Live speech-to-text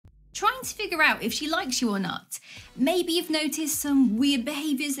trying to figure out if she likes you or not. Maybe you've noticed some weird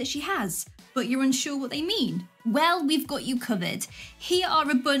behaviours that she has, but you're unsure what they mean. Well, we've got you covered. Here are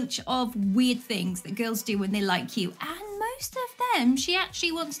a bunch of weird things that girls do when they like you, and most of them she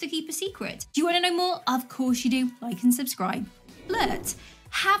actually wants to keep a secret. Do you want to know more? Of course you do. Like and subscribe. Flirt.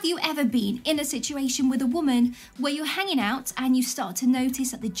 Have you ever been in a situation with a woman where you're hanging out and you start to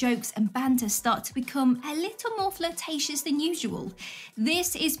notice that the jokes and banter start to become a little more flirtatious than usual?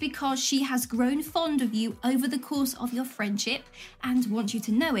 This is because she has grown fond of you over the course of your friendship and wants you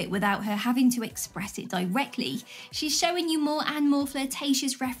to know it without her having to express it directly. She's showing you more and more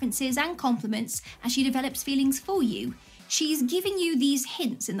flirtatious references and compliments as she develops feelings for you. She's giving you these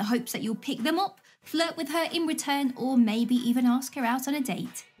hints in the hopes that you'll pick them up, flirt with her in return, or maybe even ask her out on a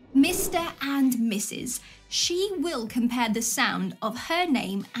date. Mr. and Mrs. She will compare the sound of her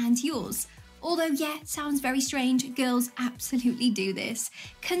name and yours. Although, yeah, it sounds very strange, girls absolutely do this.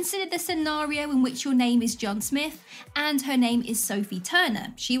 Consider the scenario in which your name is John Smith and her name is Sophie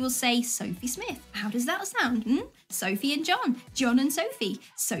Turner. She will say Sophie Smith. How does that sound? Sophie and John, John and Sophie,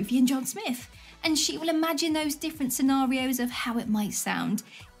 Sophie and John Smith. And she will imagine those different scenarios of how it might sound.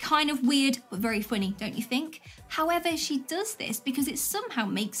 Kind of weird, but very funny, don't you think? However, she does this because it somehow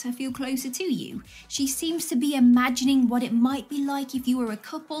makes her feel closer to you. She seems to be imagining what it might be like if you were a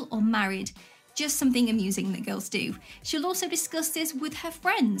couple or married. Just something amusing that girls do. She'll also discuss this with her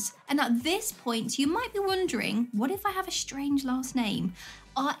friends. And at this point, you might be wondering, what if I have a strange last name?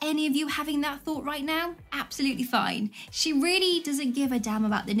 Are any of you having that thought right now? Absolutely fine. She really doesn't give a damn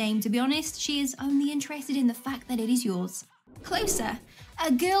about the name, to be honest. She is only interested in the fact that it is yours. Closer.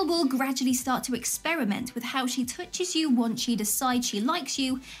 A girl will gradually start to experiment with how she touches you once she decides she likes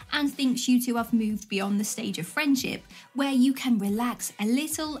you and thinks you two have moved beyond the stage of friendship, where you can relax a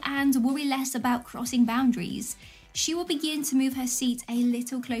little and worry less about crossing boundaries. She will begin to move her seat a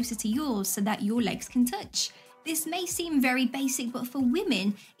little closer to yours so that your legs can touch. This may seem very basic, but for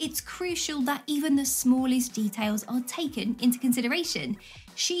women, it's crucial that even the smallest details are taken into consideration.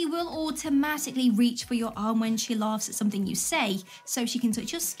 She will automatically reach for your arm when she laughs at something you say, so she can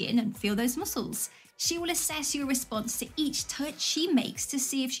touch your skin and feel those muscles. She will assess your response to each touch she makes to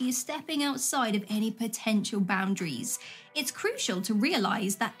see if she is stepping outside of any potential boundaries. It's crucial to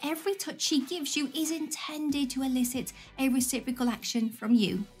realize that every touch she gives you is intended to elicit a reciprocal action from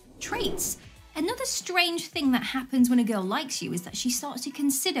you. Traits. Another strange thing that happens when a girl likes you is that she starts to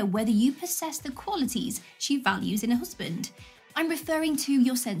consider whether you possess the qualities she values in a husband. I'm referring to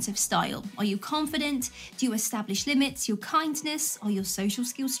your sense of style. Are you confident? Do you establish limits? Your kindness? Are your social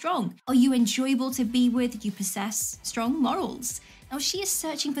skills strong? Are you enjoyable to be with? Do you possess strong morals? Now, she is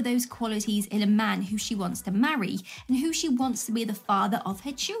searching for those qualities in a man who she wants to marry and who she wants to be the father of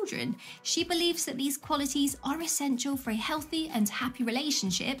her children. She believes that these qualities are essential for a healthy and happy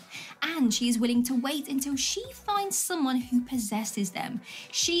relationship, and she is willing to wait until she finds someone who possesses them.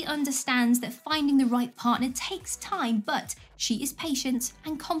 She understands that finding the right partner takes time, but she is patient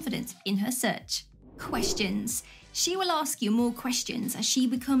and confident in her search. Questions. She will ask you more questions as she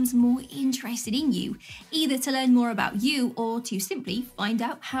becomes more interested in you, either to learn more about you or to simply find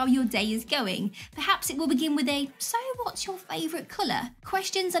out how your day is going. Perhaps it will begin with a, so what's your favourite colour?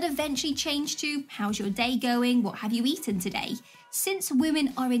 Questions that eventually change to, how's your day going? What have you eaten today? Since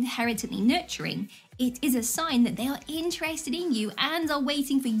women are inherently nurturing, it is a sign that they are interested in you and are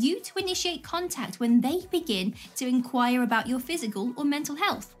waiting for you to initiate contact when they begin to inquire about your physical or mental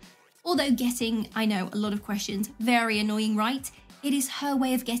health. Although getting, I know, a lot of questions, very annoying, right? It is her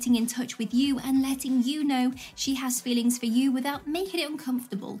way of getting in touch with you and letting you know she has feelings for you without making it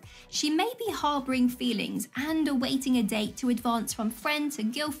uncomfortable. She may be harbouring feelings and awaiting a date to advance from friend to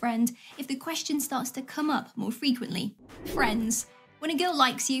girlfriend if the question starts to come up more frequently. Friends. When a girl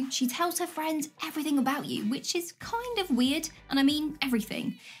likes you, she tells her friends everything about you, which is kind of weird, and I mean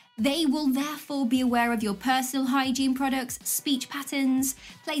everything. They will therefore be aware of your personal hygiene products, speech patterns,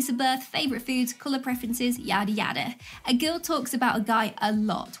 place of birth, favourite foods, colour preferences, yada yada. A girl talks about a guy a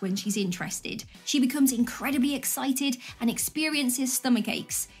lot when she's interested. She becomes incredibly excited and experiences stomach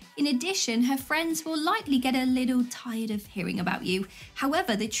aches. In addition, her friends will likely get a little tired of hearing about you.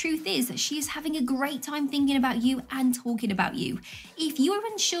 However, the truth is that she is having a great time thinking about you and talking about you. If you are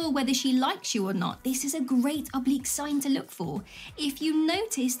unsure whether she likes you or not, this is a great oblique sign to look for. If you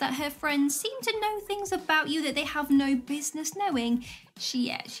notice that her friends seem to know things about you that they have no business knowing,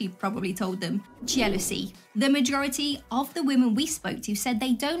 she probably told them. Jealousy. The majority of the women we spoke to said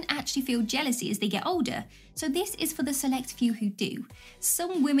they don't actually feel jealousy as they get older. So this is for the select few who do.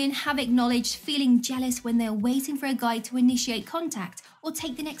 Some women have acknowledged feeling jealous when they're waiting for a guy to initiate contact or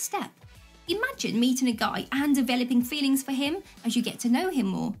take the next step. Imagine meeting a guy and developing feelings for him as you get to know him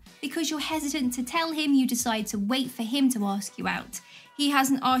more. Because you're hesitant to tell him, you decide to wait for him to ask you out. He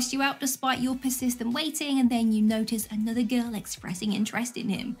hasn't asked you out despite your persistent waiting, and then you notice another girl expressing interest in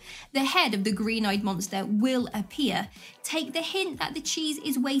him. The head of the green-eyed monster will appear. Take the hint that the cheese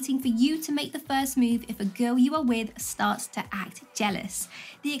is waiting for you to make the first move if a girl you are with starts to act jealous.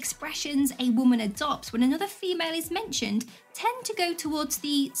 The expressions a woman adopts when another female is mentioned tend to go towards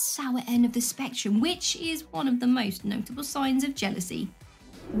the sour end of the spectrum, which is one of the most notable signs of jealousy.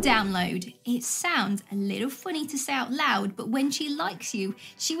 Download. It sounds a little funny to say out loud, but when she likes you,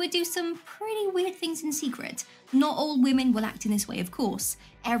 she would do some pretty weird things in secret. Not all women will act in this way, of course.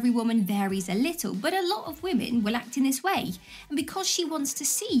 Every woman varies a little, but a lot of women will act in this way. And because she wants to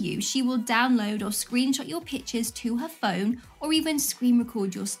see you, she will download or screenshot your pictures to her phone or even screen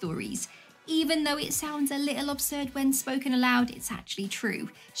record your stories. Even though it sounds a little absurd when spoken aloud, it's actually true.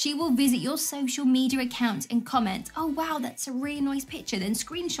 She will visit your social media account and comment, "Oh wow, that's a really nice picture," then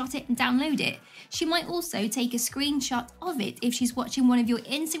screenshot it and download it. She might also take a screenshot of it if she's watching one of your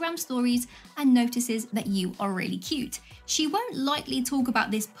Instagram stories and notices that you are really cute. She won't likely talk about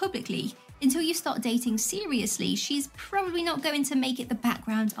this publicly. Until you start dating seriously, she's probably not going to make it the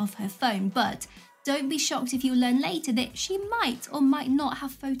background of her phone, but don't be shocked if you learn later that she might or might not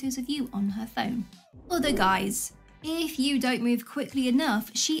have photos of you on her phone. Other guys. If you don't move quickly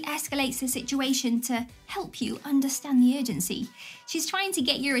enough, she escalates the situation to help you understand the urgency. She's trying to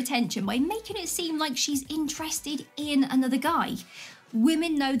get your attention by making it seem like she's interested in another guy.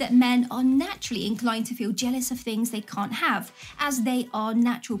 Women know that men are naturally inclined to feel jealous of things they can't have, as they are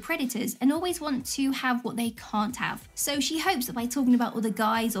natural predators and always want to have what they can't have. So she hopes that by talking about other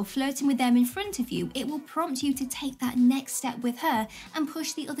guys or flirting with them in front of you, it will prompt you to take that next step with her and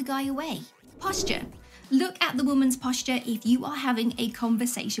push the other guy away. Posture. Look at the woman's posture if you are having a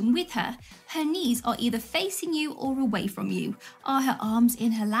conversation with her. Her knees are either facing you or away from you. Are her arms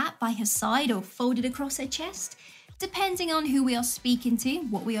in her lap, by her side, or folded across her chest? Depending on who we are speaking to,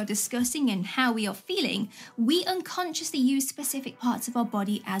 what we are discussing, and how we are feeling, we unconsciously use specific parts of our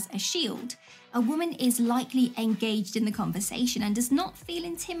body as a shield. A woman is likely engaged in the conversation and does not feel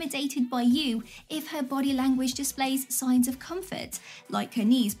intimidated by you if her body language displays signs of comfort, like her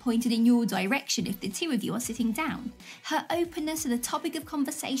knees pointed in your direction if the two of you are sitting down. Her openness to the topic of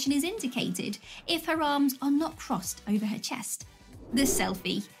conversation is indicated if her arms are not crossed over her chest. The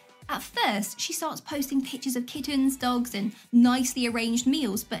selfie. At first, she starts posting pictures of kittens, dogs, and nicely arranged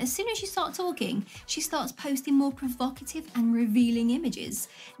meals, but as soon as you start talking, she starts posting more provocative and revealing images.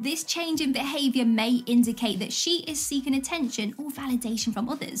 This change in behaviour may indicate that she is seeking attention or validation from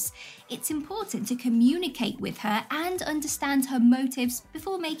others. It's important to communicate with her and understand her motives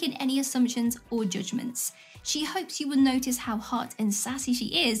before making any assumptions or judgments. She hopes you will notice how hot and sassy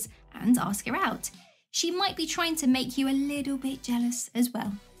she is and ask her out. She might be trying to make you a little bit jealous as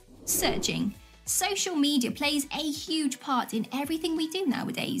well. Searching. Social media plays a huge part in everything we do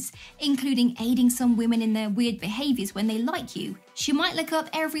nowadays, including aiding some women in their weird behaviours when they like you. She might look up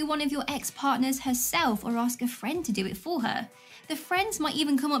every one of your ex-partners herself or ask a friend to do it for her. The friends might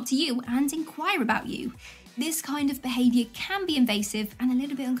even come up to you and inquire about you. This kind of behaviour can be invasive and a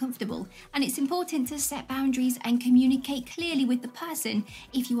little bit uncomfortable, and it's important to set boundaries and communicate clearly with the person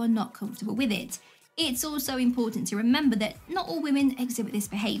if you are not comfortable with it. It's also important to remember that not all women exhibit this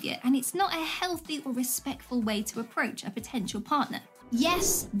behaviour, and it's not a healthy or respectful way to approach a potential partner.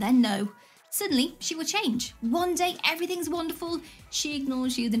 Yes, then no. Suddenly, she will change. One day, everything's wonderful. She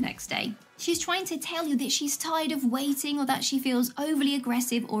ignores you the next day. She's trying to tell you that she's tired of waiting or that she feels overly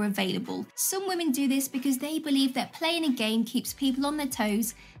aggressive or available. Some women do this because they believe that playing a game keeps people on their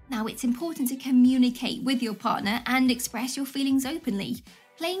toes. Now, it's important to communicate with your partner and express your feelings openly.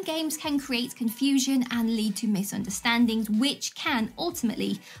 Playing games can create confusion and lead to misunderstandings, which can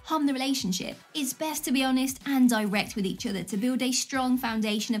ultimately harm the relationship. It's best to be honest and direct with each other to build a strong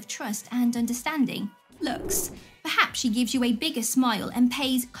foundation of trust and understanding. Looks. Perhaps she gives you a bigger smile and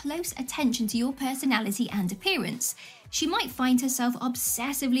pays close attention to your personality and appearance. She might find herself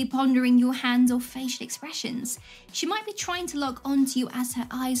obsessively pondering your hands or facial expressions. She might be trying to lock onto you as her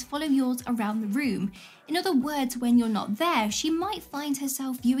eyes follow yours around the room. In other words, when you're not there, she might find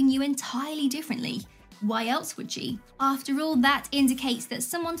herself viewing you entirely differently. Why else would she? After all, that indicates that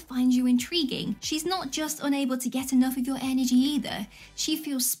someone finds you intriguing. She's not just unable to get enough of your energy either. She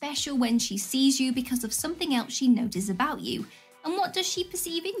feels special when she sees you because of something else she notices about you. And what does she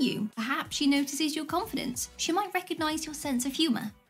perceive in you? Perhaps she notices your confidence. She might recognize your sense of humor.